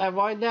 you will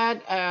avoid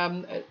that,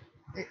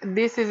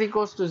 this is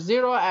equals to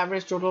 0.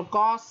 Average total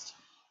cost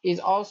is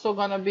also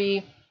gonna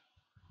be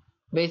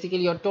basically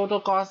your total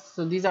cost.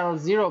 So these are all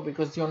 0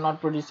 because you're not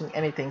producing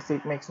anything, so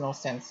it makes no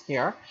sense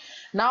here.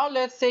 Now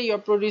let's say you're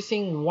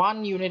producing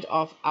 1 unit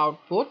of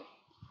output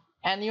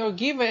and you're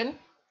given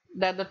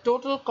that the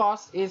total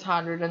cost is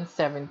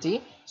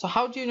 170. So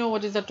how do you know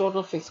what is the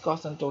total fixed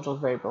cost and total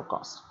variable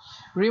cost?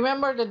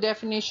 Remember the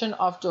definition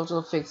of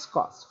total fixed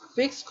cost.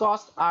 Fixed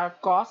costs are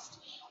costs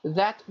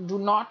that do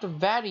not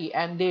vary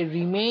and they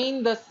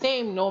remain the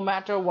same no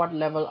matter what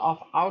level of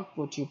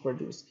output you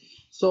produce.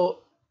 So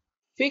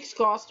fixed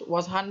cost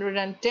was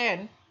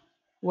 110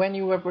 when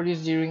you were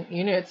produced during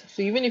units.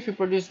 So even if you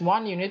produce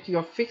 1 unit,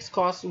 your fixed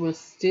cost will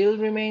still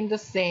remain the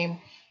same,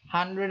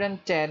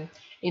 110.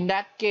 In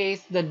that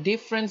case, the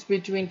difference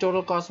between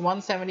total cost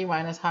 170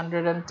 minus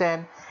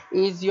 110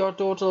 is your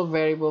total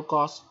variable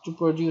cost to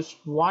produce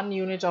 1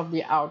 unit of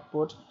the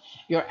output.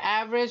 Your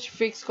average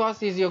fixed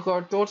cost is your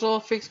total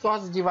fixed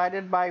cost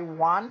divided by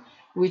 1,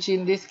 which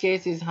in this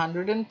case is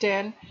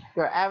 110.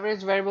 Your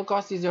average variable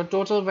cost is your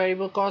total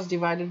variable cost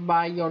divided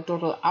by your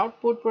total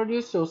output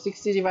produced. So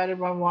 60 divided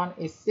by 1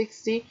 is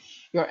 60.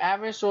 Your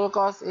average total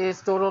cost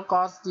is total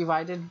cost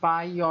divided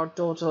by your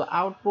total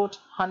output,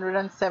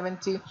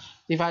 170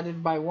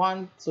 divided by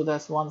 1, so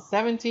that's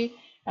 170.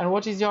 And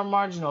what is your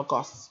marginal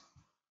cost?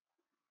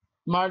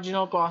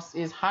 Marginal cost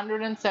is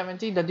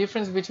 170, the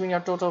difference between your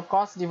total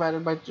cost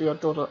divided by your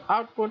total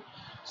output.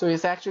 So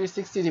it's actually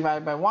 60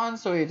 divided by 1,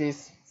 so it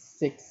is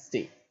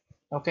 60.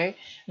 Okay,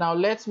 now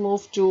let's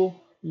move to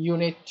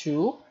unit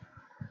 2.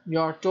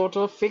 Your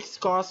total fixed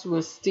cost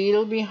will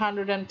still be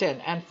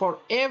 110, and for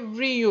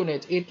every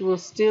unit it will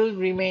still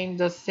remain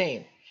the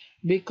same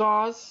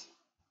because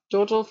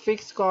total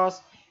fixed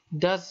cost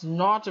does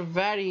not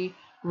vary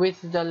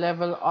with the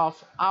level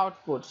of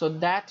output, so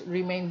that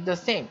remains the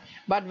same.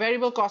 But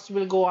variable cost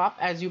will go up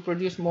as you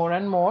produce more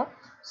and more.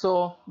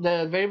 So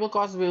the variable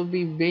cost will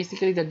be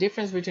basically the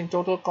difference between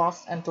total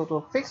cost and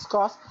total fixed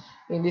cost.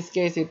 In this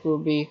case it will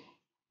be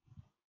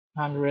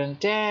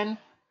 110,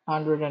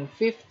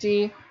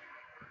 150,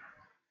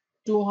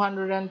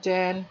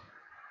 210,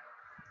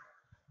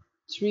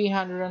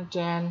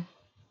 310,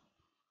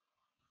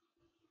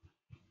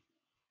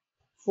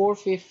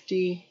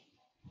 450,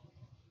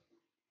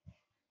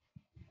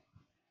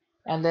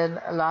 and then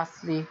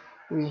lastly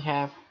we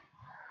have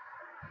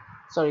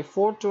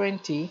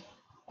 420,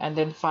 and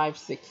then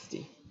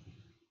 560.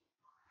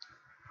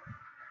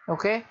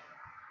 Okay,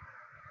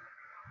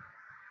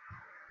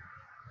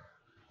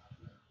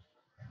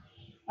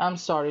 I'm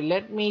sorry,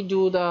 let me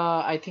do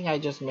I think I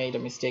just made a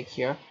mistake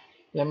here.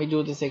 Let me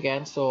do this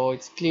again so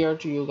it's clear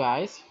to you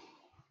guys.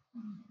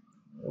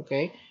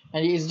 Okay,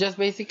 and it's just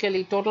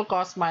basically total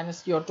cost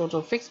minus your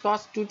total fixed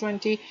cost.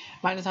 220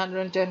 minus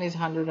 110 is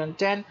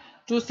 110.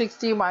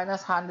 260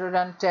 minus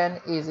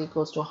 110 is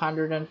equals to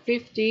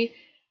 150.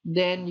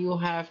 Then you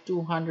have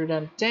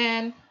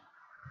 210,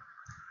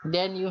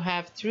 then you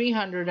have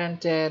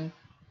 310,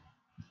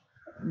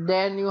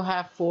 then you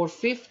have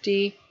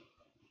 450,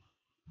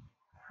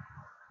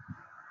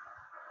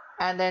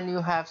 and then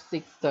you have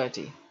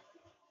 630.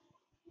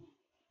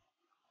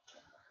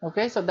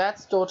 Okay, so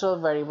that's total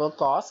variable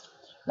cost.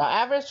 Now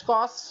average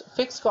cost,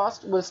 fixed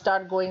cost will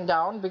start going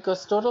down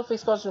because total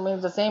fixed cost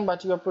remains the same,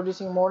 but you are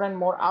producing more and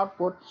more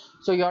output,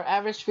 so your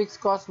average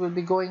fixed cost will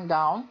be going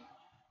down.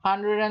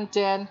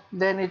 110,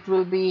 then it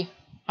will be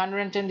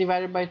 110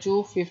 divided by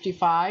 2,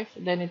 55,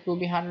 then it will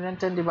be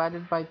 110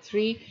 divided by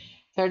 3,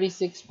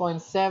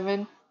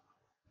 36.7,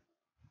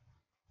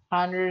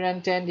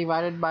 110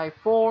 divided by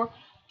 4,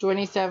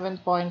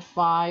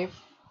 27.5,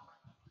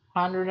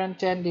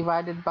 110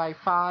 divided by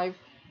 5,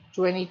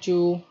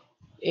 22,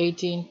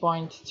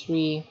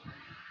 18.3,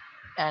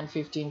 and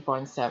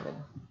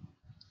 15.7.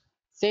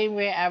 Same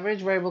way,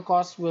 average variable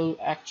cost will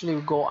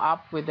actually go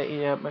up with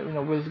the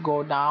will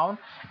go down,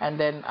 and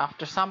then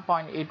after some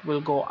point it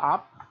will go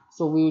up.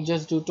 So we will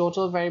just do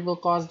total variable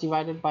cost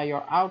divided by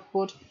your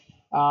output.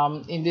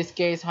 In this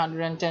case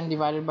 110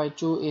 divided by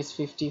 2 is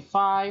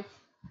 55.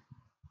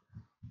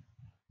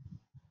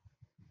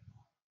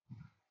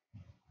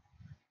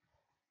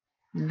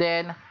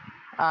 Then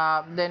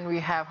we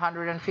have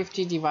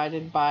 150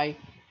 divided by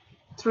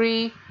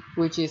 3,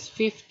 which is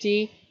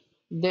 50.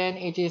 Then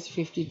it is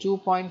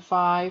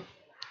 52.5.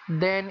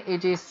 Then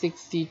it is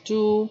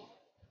 62.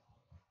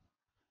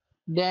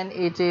 Then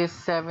it is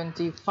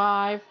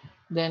 75.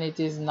 Then it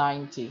is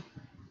 90.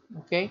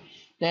 Okay,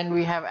 then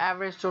we have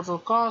average total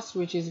cost,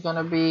 which is going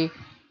to be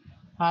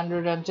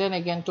 110.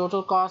 Again,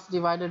 total cost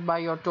divided by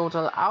your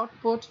total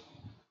output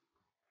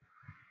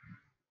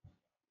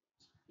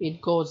it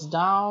goes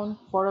down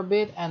for a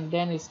bit and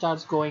then it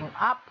starts going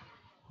up.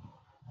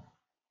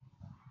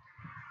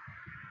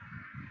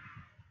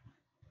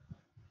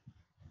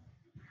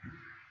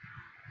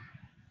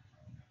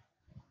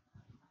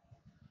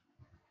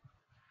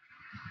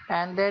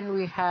 And then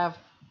we have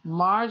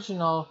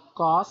marginal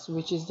cost,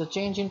 which is the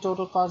change in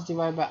total cost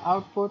divided by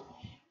output.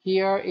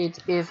 Here it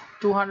is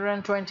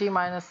 220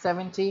 minus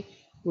 70,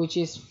 which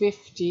is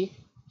 50.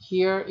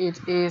 Here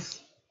it is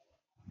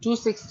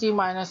 260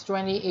 minus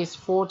 20 is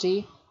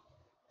 40.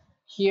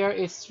 Here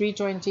it's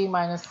 320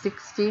 minus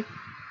 60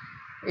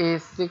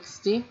 is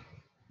 60.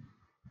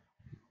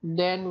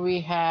 Then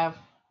we have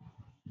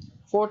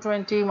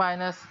 420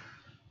 minus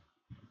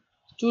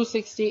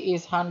 260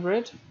 is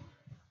 100.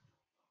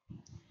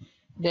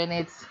 Then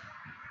it's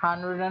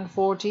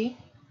 140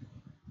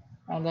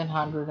 and then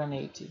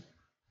 180.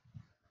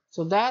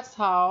 So that's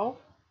how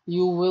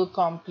you will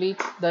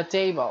complete the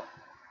table.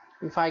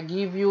 If I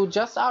give you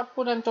just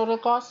output and total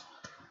cost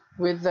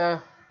with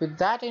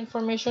that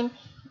information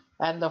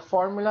and the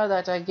formula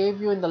that I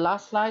gave you in the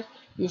last slide,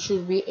 you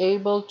should be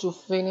able to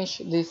finish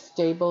this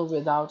table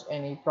without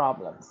any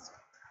problems.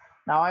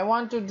 Now I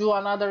want to do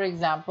another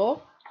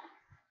example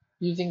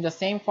using the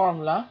same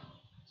formula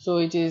so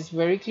it is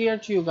very clear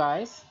to you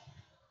guys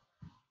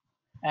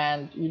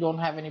and you don't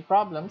have any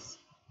problems.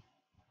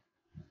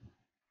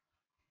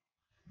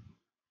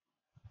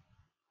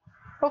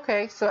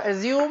 Okay, so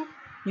assume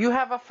you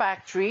have a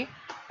factory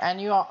and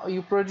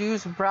you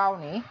produce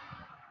brownie,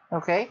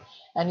 okay,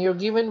 and you're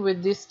given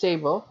with this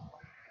table,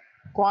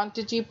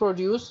 quantity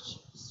produced,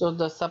 so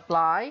the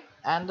supply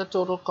and the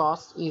total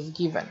cost is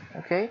given,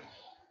 okay,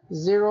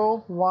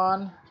 0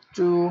 1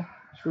 2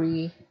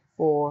 3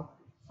 4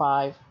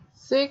 5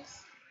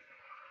 6,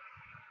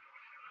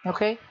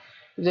 okay,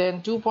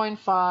 then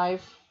 2.5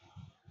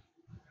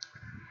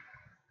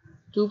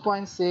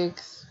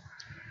 2.6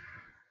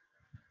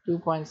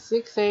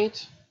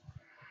 2.68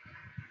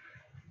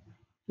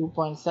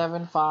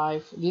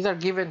 2.75, these are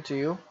given to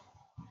you,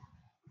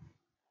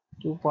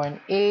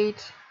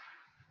 2.8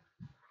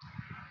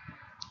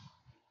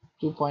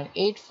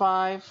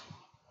 2.85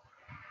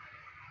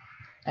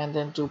 and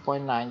then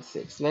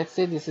 2.96. Let's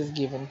say this is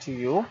given to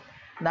you.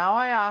 Now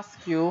I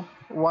ask you,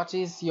 what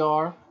is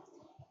your,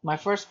 my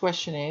first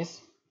question is,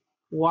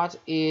 what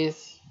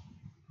is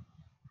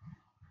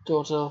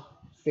total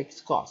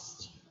fixed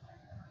cost?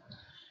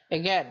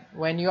 Again,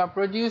 when you are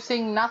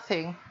producing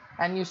nothing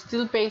and you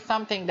still pay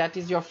something, that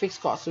is your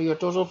fixed cost. So your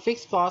total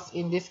fixed cost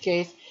in this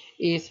case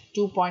is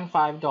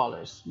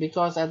 $2.5,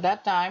 because at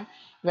that time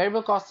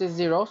variable cost is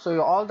 0,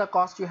 so all the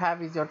cost you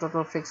have is your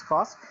total fixed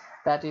cost,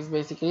 that is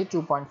basically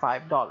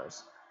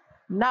 $2.5.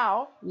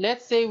 Now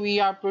let's say we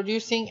are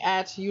producing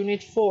at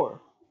unit 4,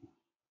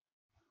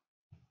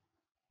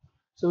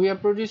 so we are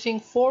producing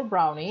 4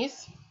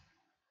 brownies,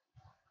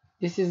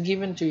 this is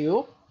given to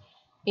you.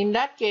 In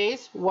that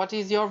case, what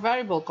is your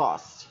variable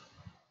cost?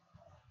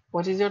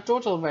 What is your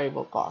total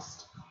variable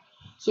cost?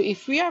 So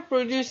if we are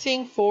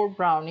producing 4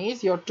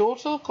 brownies, your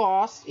total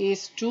cost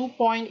is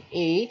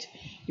 2.8,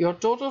 your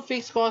total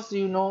fixed cost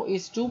you know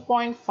is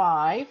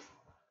 2.5,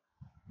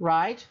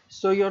 right?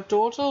 So your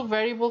total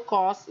variable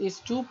cost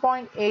is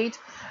 2.8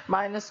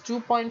 minus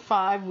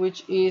 2.5,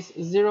 which is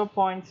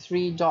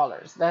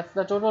 $0.3. That's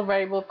the total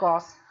variable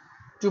cost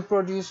to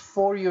produce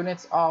 4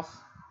 units of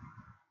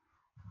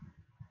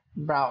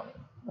brownie,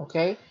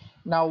 okay?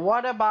 Now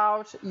what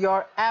about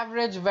your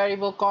average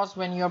variable cost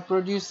when you're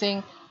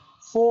producing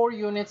 4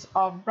 units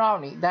of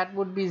brownie? That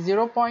would be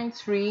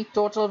 0.3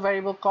 total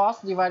variable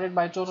cost divided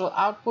by total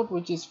output,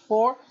 which is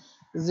 4.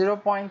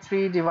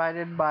 0.3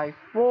 divided by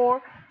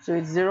 4, so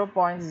it's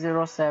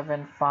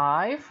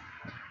 0.075.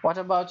 What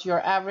about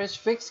your average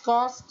fixed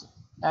cost?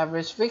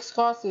 Average fixed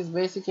cost is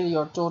basically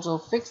your total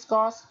fixed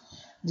cost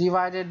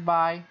divided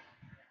by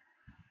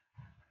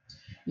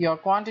your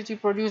quantity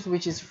produced,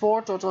 which is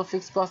 4. Total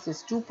fixed cost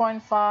is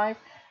 2.5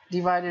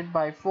 divided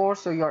by 4,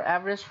 so your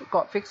average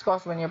fixed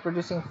cost when you're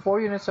producing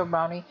 4 units of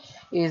brownie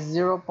is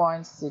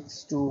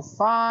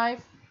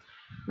 0.625.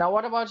 Now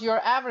what about your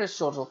average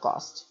total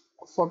cost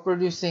for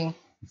producing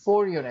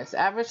 4 units?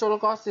 Average total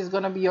cost is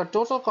going to be your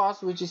total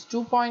cost, which is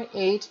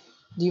 2.8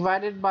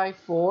 divided by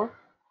 4,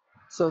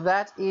 so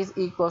that is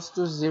equals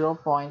to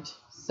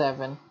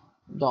 $0.7.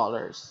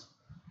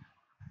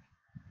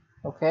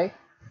 Okay,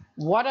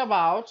 what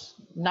about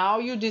now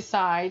you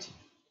decide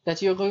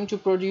that you're going to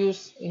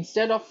produce,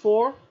 instead of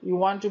 4 you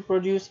want to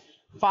produce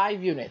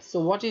 5 units. So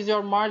what is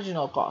your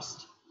marginal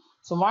cost?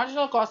 So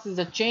marginal cost is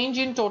the change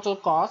in total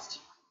cost,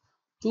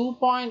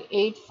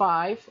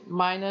 2.85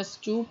 minus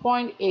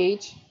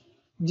 2.8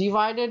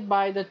 divided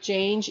by the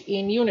change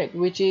in unit,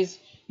 which is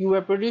you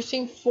were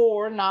producing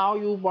 4, now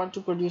you want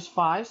to produce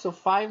 5, so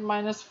 5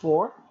 minus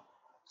 4,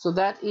 so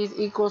that is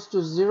equals to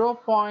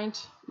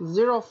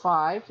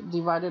 0.05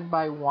 divided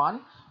by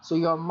 1. So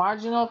your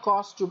marginal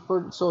cost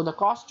so the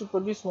cost to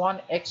produce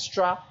 1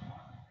 extra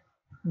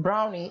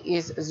brownie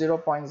is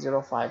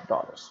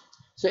 $0.05.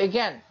 So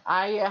again,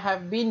 I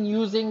have been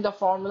using the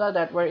formula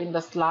that were in the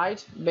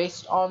slide.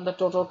 Based on the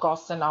total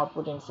costs and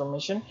output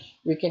information,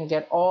 we can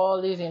get all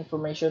these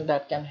information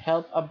that can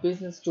help a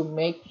business to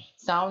make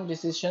sound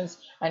decisions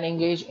and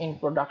engage in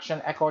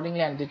production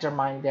accordingly and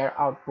determine their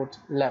output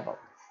level.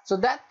 So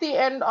that's the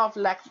end of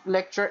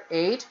lecture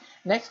 8.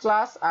 Next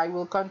class I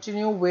will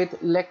continue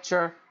with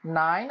lecture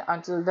 9.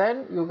 Until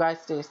then, you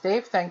guys stay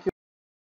safe. Thank you.